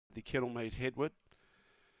the Kennelmead Hedwood.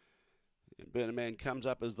 Burnaman comes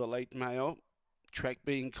up as the late male. Track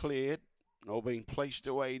being cleared, all being placed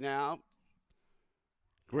away now.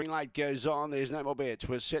 Green light goes on. There's no more bets.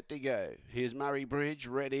 We're set to go. Here's Murray-Bridge,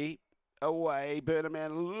 ready. Away.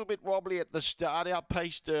 Burnaman a little bit wobbly at the start.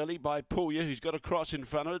 Outpaced early by Puglia, who's got a cross in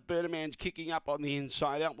front of it. Burnaman's kicking up on the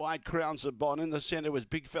inside. Out wide, Crowns of Bon. In the centre was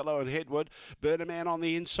Big Fellow and Hedwood. Burnaman on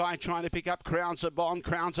the inside trying to pick up Crowns of Bon.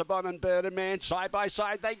 Crowns of Bon and Burnaman side by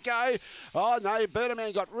side they go. Oh no,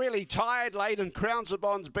 Burnaman got really tired late and Crowns of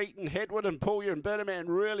Bon's beaten Hedwood and Puglia, and Burnaman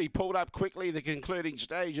really pulled up quickly the concluding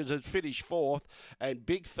stages and finished fourth, and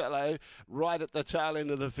Big Fellow right at the tail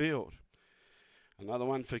end of the field. Another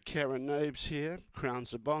one for Karen Nobes here.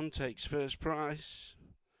 Crowns of Bond takes first prize.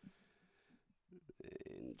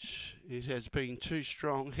 And it has been too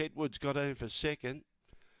strong. Hedwood's got over second.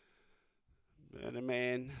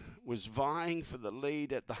 Burnaman was vying for the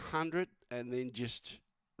lead at the 100 and then just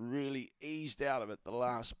really eased out of it the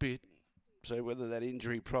last bit. So whether that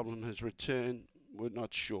injury problem has returned, we're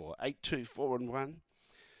not sure. 8-2-4-1.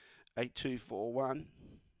 8-2-4-1.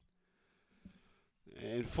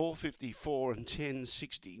 And 454 and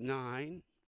 1069.